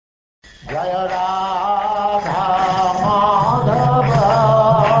Jaya Radha Madhava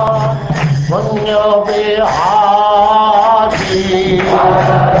Punya Vihari.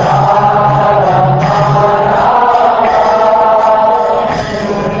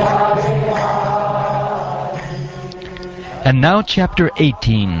 And now chapter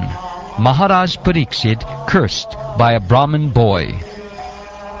 18, Maharaja Pariksit cursed by a Brahmin boy.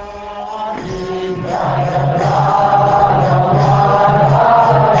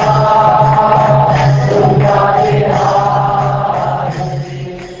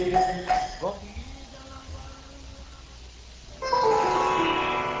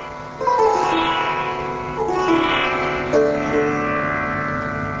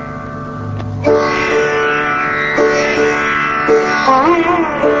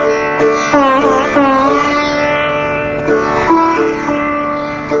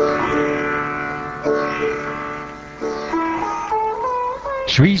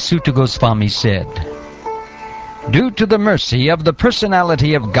 Sri Suta Goswami said, "Due to the mercy of the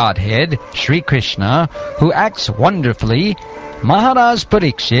personality of Godhead, Sri Krishna, who acts wonderfully, Maharaj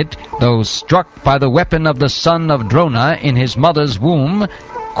Pariksit, though struck by the weapon of the son of Drona in his mother's womb,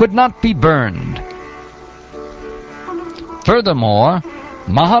 could not be burned. Furthermore,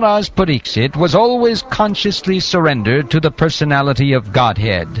 Maharaj Pariksit was always consciously surrendered to the personality of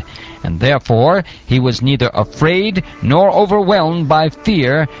Godhead, and therefore he was neither afraid nor overwhelmed by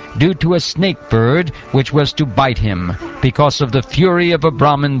fear due to a snake bird which was to bite him because of the fury of a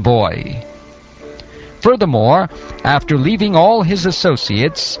Brahmin boy. Furthermore, after leaving all his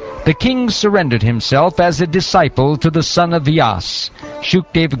associates, the king surrendered himself as a disciple to the son of Vyas,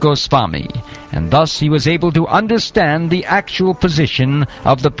 Shukdev Goswami, and thus he was able to understand the actual position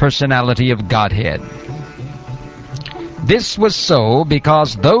of the personality of Godhead. This was so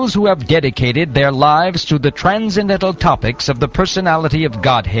because those who have dedicated their lives to the transcendental topics of the personality of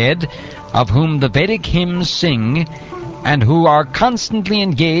Godhead, of whom the Vedic hymns sing, and who are constantly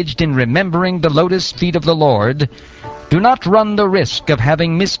engaged in remembering the lotus feet of the Lord, do not run the risk of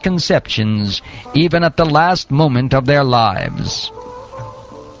having misconceptions even at the last moment of their lives.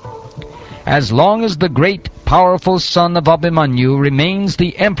 As long as the great, powerful son of Abhimanyu remains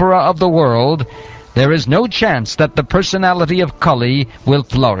the emperor of the world, there is no chance that the personality of Kali will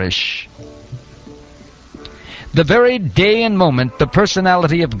flourish. The very day and moment the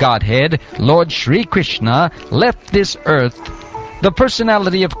personality of Godhead, Lord Sri Krishna, left this earth, the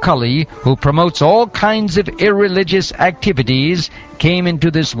personality of Kali, who promotes all kinds of irreligious activities, came into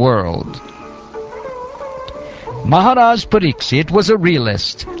this world. Maharaj Pariksit was a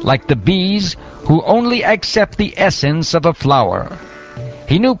realist, like the bees who only accept the essence of a flower.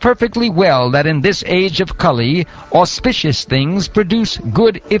 He knew perfectly well that in this age of Kali, auspicious things produce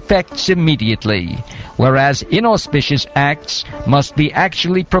good effects immediately, whereas inauspicious acts must be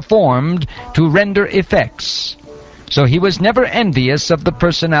actually performed to render effects. So he was never envious of the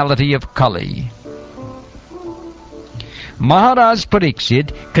personality of Kali. Maharaj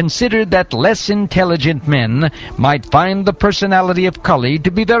Pariksit considered that less intelligent men might find the personality of Kali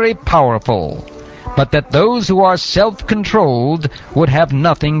to be very powerful, but that those who are self-controlled would have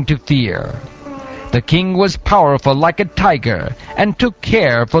nothing to fear. The king was powerful like a tiger and took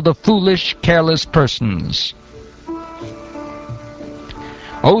care for the foolish, careless persons.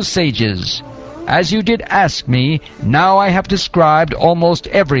 O sages, as you did ask me, now I have described almost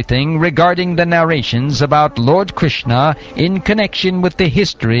everything regarding the narrations about Lord Krishna in connection with the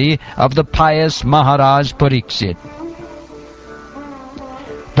history of the pious Maharaj Pariksit.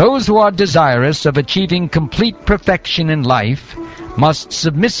 Those who are desirous of achieving complete perfection in life must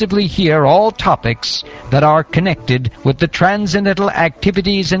submissively hear all topics that are connected with the transcendental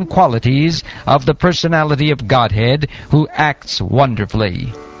activities and qualities of the personality of Godhead, who acts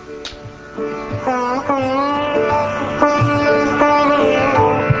wonderfully.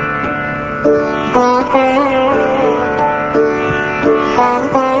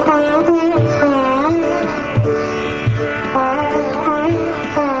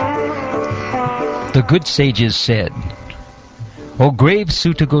 The good sages said, "O grave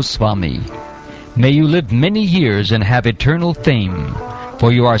Suta Goswami, may you live many years and have eternal fame,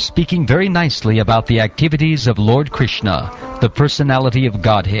 for you are speaking very nicely about the activities of Lord Krishna, the personality of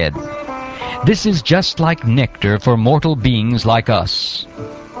Godhead. This is just like nectar for mortal beings like us.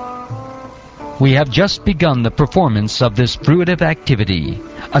 We have just begun the performance of this fruitive activity,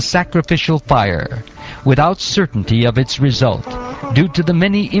 a sacrificial fire, without certainty of its result, due to the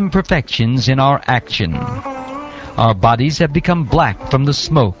many imperfections in our action. Our bodies have become black from the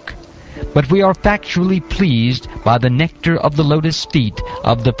smoke, but we are factually pleased by the nectar of the lotus feet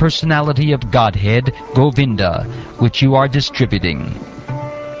of the personality of Godhead, Govinda, which you are distributing."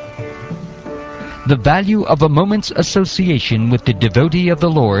 The value of a moment's association with the devotee of the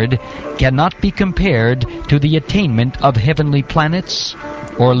Lord cannot be compared to the attainment of heavenly planets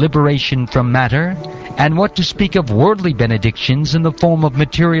or liberation from matter, and what to speak of worldly benedictions in the form of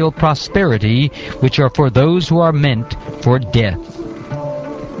material prosperity, which are for those who are meant for death.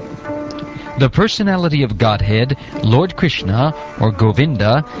 The personality of Godhead, Lord Krishna, or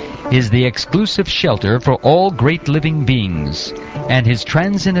Govinda, is the exclusive shelter for all great living beings, and his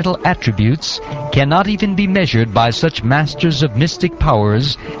transcendental attributes cannot even be measured by such masters of mystic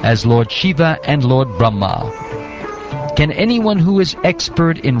powers as Lord Shiva and Lord Brahma. Can anyone who is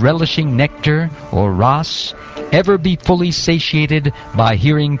expert in relishing nectar or ras ever be fully satiated by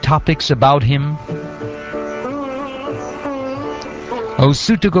hearing topics about him? O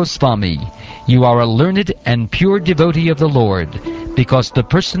Suta Goswami, you are a learned and pure devotee of the Lord, because the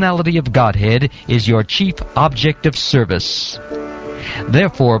personality of Godhead is your chief object of service.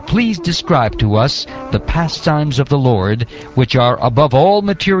 Therefore, please describe to us the pastimes of the Lord, which are above all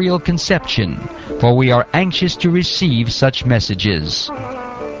material conception, for we are anxious to receive such messages.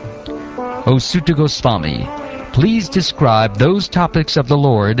 O Suta Goswami, please describe those topics of the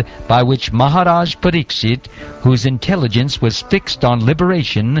Lord by which Maharaja Pariksit, whose intelligence was fixed on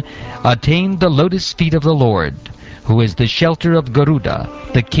liberation, attained the lotus feet of the Lord, who is the shelter of Garuda,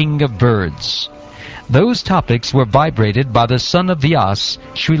 the king of birds. Those topics were vibrated by the son of Vyas,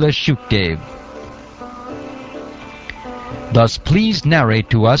 Srila Shukdev. Thus please narrate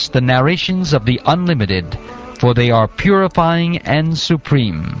to us the narrations of the unlimited, for they are purifying and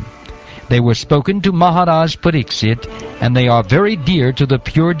supreme. They were spoken to Maharaj Pariksit, and they are very dear to the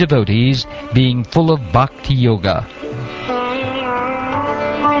pure devotees, being full of bhakti yoga.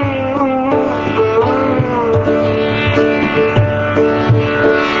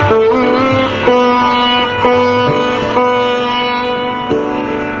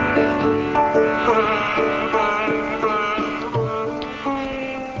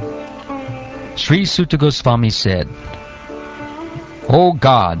 Sri Suta Goswami said, O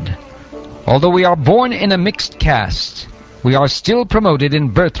God, although we are born in a mixed caste, we are still promoted in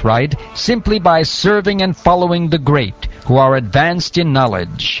birthright simply by serving and following the great, who are advanced in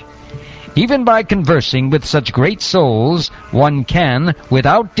knowledge. Even by conversing with such great souls, one can,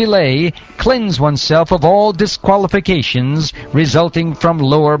 without delay, cleanse oneself of all disqualifications resulting from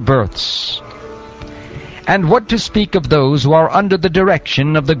lower births. And what to speak of those who are under the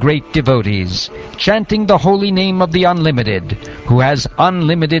direction of the great devotees, chanting the holy name of the Unlimited, who has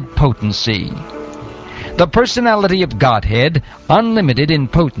unlimited potency. The personality of Godhead, unlimited in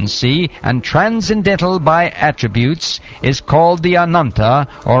potency and transcendental by attributes, is called the Ananta,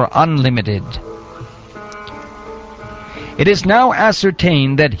 or unlimited. It is now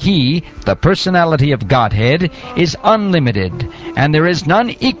ascertained that He, the personality of Godhead, is unlimited, and there is none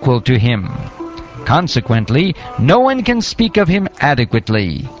equal to Him. Consequently, no one can speak of Him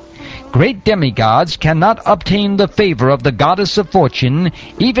adequately. Great demigods cannot obtain the favor of the goddess of fortune,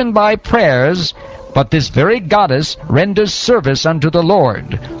 even by prayers, but this very goddess renders service unto the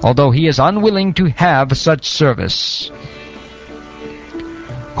Lord, although He is unwilling to have such service.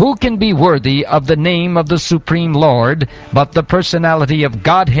 Who can be worthy of the name of the Supreme Lord but the personality of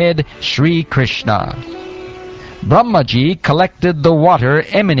Godhead, Sri Krishna? Brahmaji collected the water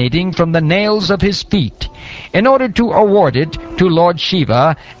emanating from the nails of his feet in order to award it to Lord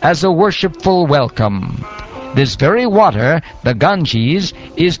Shiva as a worshipful welcome. This very water, the Ganges,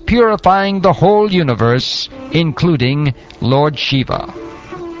 is purifying the whole universe, including Lord Shiva.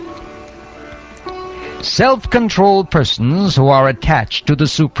 Self-controlled persons who are attached to the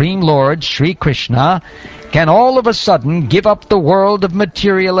Supreme Lord Sri Krishna can all of a sudden give up the world of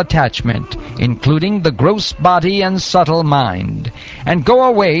material attachment, including the gross body and subtle mind, and go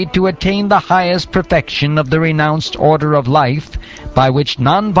away to attain the highest perfection of the renounced order of life, by which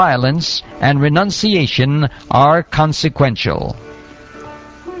non-violence and renunciation are consequential.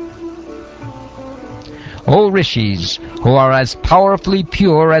 O Rishis, who are as powerfully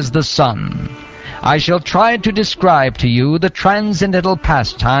pure as the sun, I shall try to describe to you the transcendental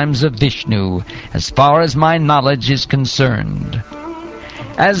pastimes of Vishnu, as far as my knowledge is concerned.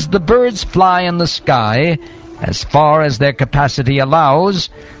 As the birds fly in the sky, as far as their capacity allows,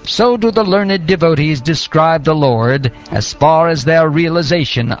 so do the learned devotees describe the Lord, as far as their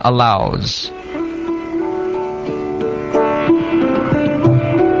realization allows.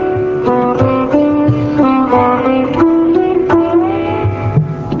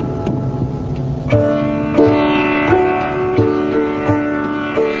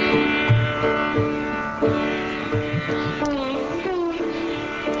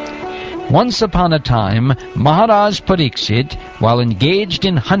 Once upon a time, Maharaja Pariksit, while engaged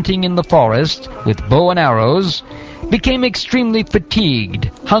in hunting in the forest with bow and arrows, became extremely fatigued,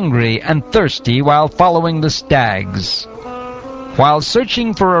 hungry, and thirsty while following the stags. While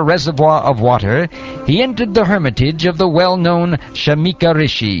searching for a reservoir of water, he entered the hermitage of the well-known Shamika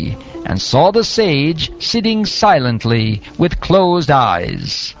Rishi and saw the sage sitting silently with closed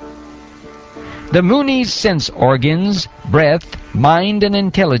eyes. The Muni's sense organs, breath, mind, and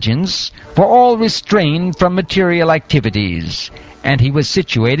intelligence were all restrained from material activities, and he was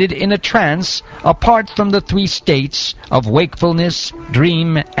situated in a trance apart from the three states of wakefulness,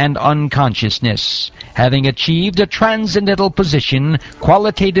 dream, and unconsciousness, having achieved a transcendental position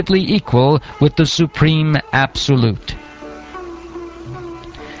qualitatively equal with the Supreme Absolute.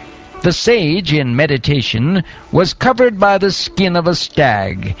 The sage, in meditation, was covered by the skin of a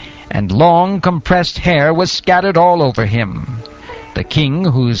stag, and long compressed hair was scattered all over him. The king,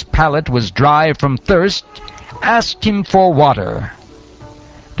 whose palate was dry from thirst, asked him for water.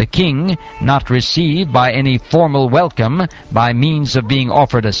 The king, not received by any formal welcome by means of being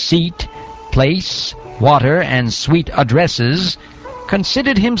offered a seat, place, water, and sweet addresses,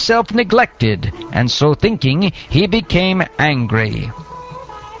 considered himself neglected, and so thinking, he became angry.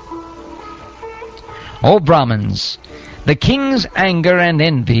 O Brahmins, the king's anger and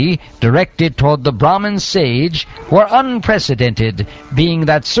envy directed toward the Brahmin sage were unprecedented, being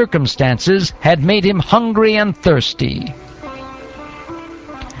that circumstances had made him hungry and thirsty.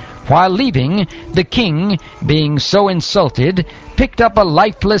 While leaving, the king, being so insulted, picked up a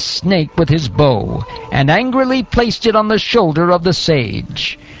lifeless snake with his bow, and angrily placed it on the shoulder of the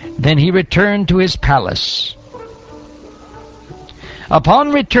sage. Then he returned to his palace.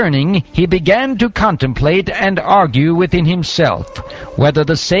 Upon returning, he began to contemplate and argue within himself whether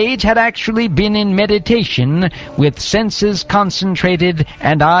the sage had actually been in meditation with senses concentrated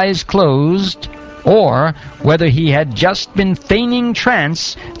and eyes closed, or whether he had just been feigning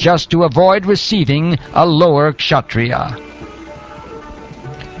trance just to avoid receiving a lower kshatriya.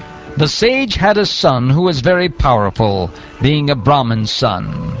 The sage had a son who was very powerful, being a Brahmin son.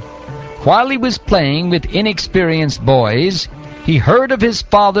 While he was playing with inexperienced boys, he heard of his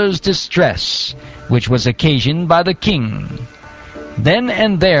father's distress, which was occasioned by the king. Then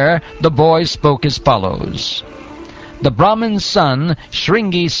and there the boy spoke as follows. The Brahmin's son,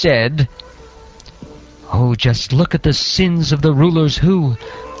 Shringi, said, "Oh, just look at the sins of the rulers who,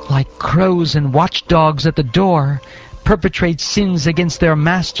 like crows and watchdogs at the door, perpetrate sins against their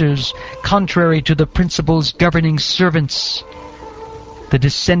masters, contrary to the principles governing servants. The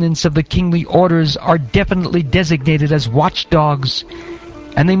descendants of the kingly orders are definitely designated as watchdogs,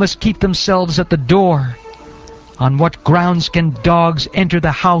 and they must keep themselves at the door. On what grounds can dogs enter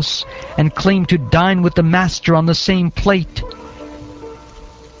the house and claim to dine with the master on the same plate?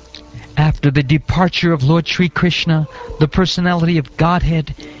 After the departure of Lord Sri Krishna, the personality of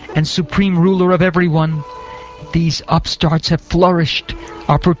Godhead and supreme ruler of everyone, these upstarts have flourished,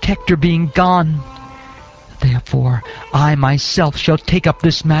 our protector being gone. Therefore, I myself shall take up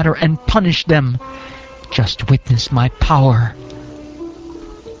this matter and punish them. Just witness my power."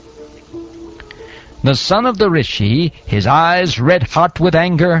 The son of the Rishi, his eyes red-hot with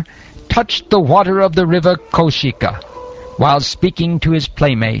anger, touched the water of the river Kaushika while speaking to his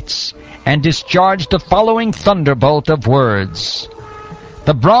playmates, and discharged the following thunderbolt of words.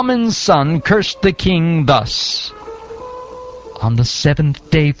 The Brahmin's son cursed the king thus: "On the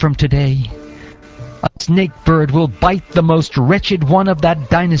 7th day from today, a snake bird will bite the most wretched one of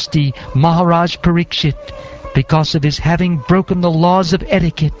that dynasty, Maharaj Pariksit, because of his having broken the laws of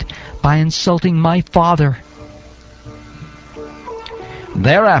etiquette by insulting my father."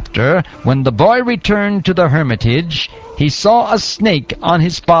 Thereafter, when the boy returned to the hermitage, he saw a snake on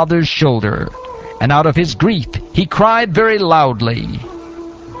his father's shoulder, and out of his grief he cried very loudly.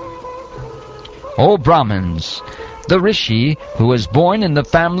 O Brahmins, the Rishi, who was born in the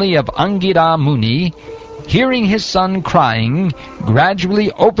family of Angira Muni, hearing his son crying,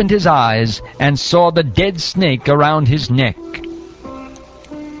 gradually opened his eyes and saw the dead snake around his neck.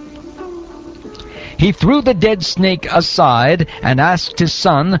 He threw the dead snake aside and asked his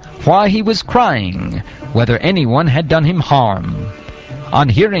son why he was crying, whether anyone had done him harm. On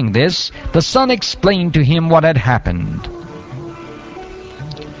hearing this, the son explained to him what had happened.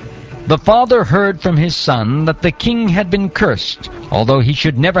 The father heard from his son that the king had been cursed, although he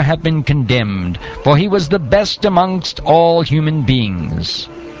should never have been condemned, for he was the best amongst all human beings.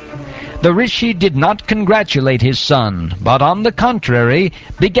 The Rishi did not congratulate his son, but on the contrary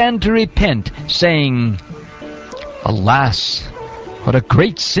began to repent, saying, "Alas, what a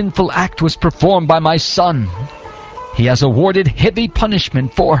great sinful act was performed by my son! He has awarded heavy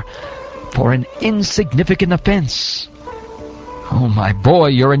punishment for for an insignificant offense. Oh, my boy,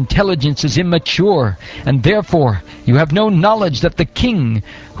 your intelligence is immature, and therefore you have no knowledge that the king,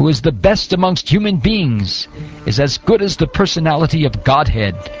 who is the best amongst human beings, is as good as the personality of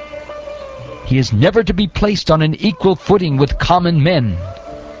Godhead. He is never to be placed on an equal footing with common men.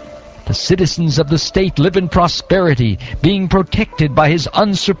 The citizens of the state live in prosperity, being protected by his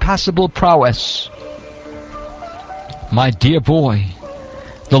unsurpassable prowess. My dear boy,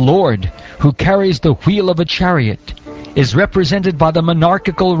 the Lord, who carries the wheel of a chariot, is represented by the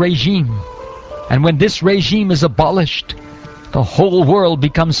monarchical regime. And when this regime is abolished, the whole world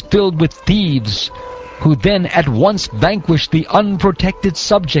becomes filled with thieves, who then at once vanquish the unprotected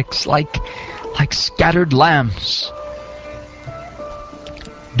subjects like scattered lambs.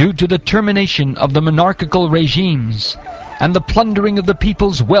 Due to the termination of the monarchical regimes and the plundering of the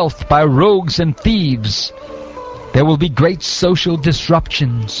people's wealth by rogues and thieves, there will be great social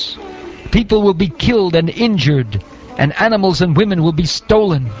disruptions. People will be killed and injured, and animals and women will be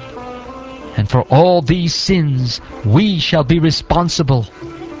stolen. And for all these sins, we shall be responsible.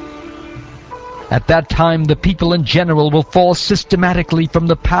 At that time, the people in general will fall systematically from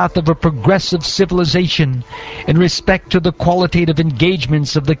the path of a progressive civilization in respect to the qualitative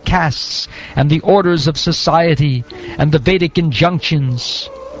engagements of the castes and the orders of society and the Vedic injunctions.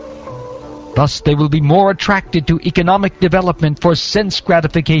 Thus they will be more attracted to economic development for sense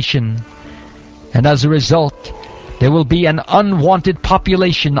gratification, and as a result, there will be an unwanted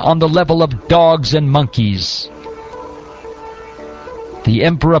population on the level of dogs and monkeys. The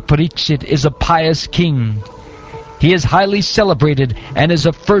Emperor Pariksit is a pious king. He is highly celebrated and is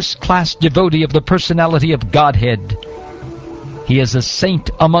a first-class devotee of the personality of Godhead. He is a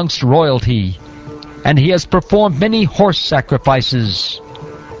saint amongst royalty, and he has performed many horse sacrifices.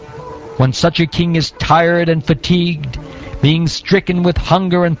 When such a king is tired and fatigued, being stricken with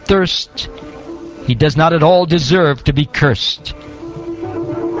hunger and thirst, he does not at all deserve to be cursed.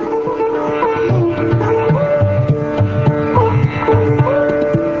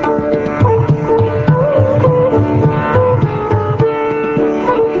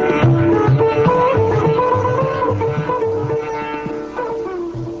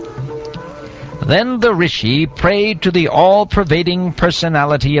 Then the Rishi prayed to the all-pervading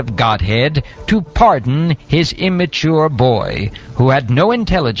personality of Godhead to pardon his immature boy, who had no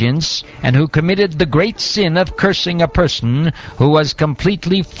intelligence and who committed the great sin of cursing a person who was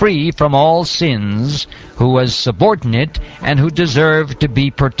completely free from all sins, who was subordinate, and who deserved to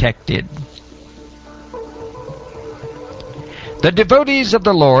be protected. The devotees of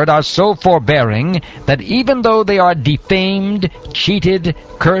the Lord are so forbearing that even though they are defamed, cheated,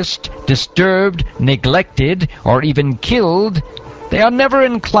 cursed, disturbed, neglected, or even killed, they are never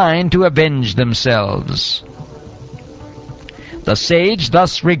inclined to avenge themselves. The sage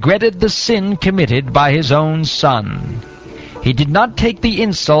thus regretted the sin committed by his own son. He did not take the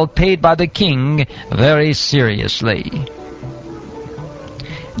insult paid by the king very seriously.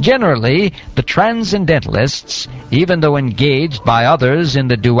 Generally, the transcendentalists, even though engaged by others in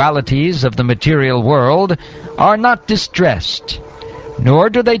the dualities of the material world, are not distressed, nor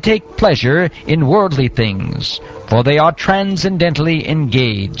do they take pleasure in worldly things, for they are transcendentally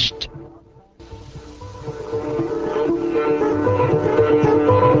engaged.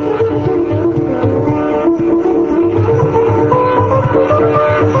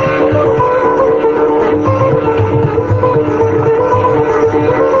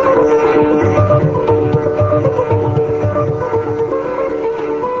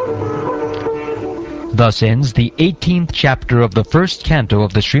 Thus ends the 18th chapter of the first canto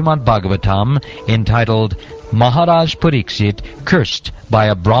of the Śrīmad-Bhāgavatam, entitled Maharaja Pariksit Cursed by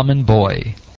a Brahmin Boy.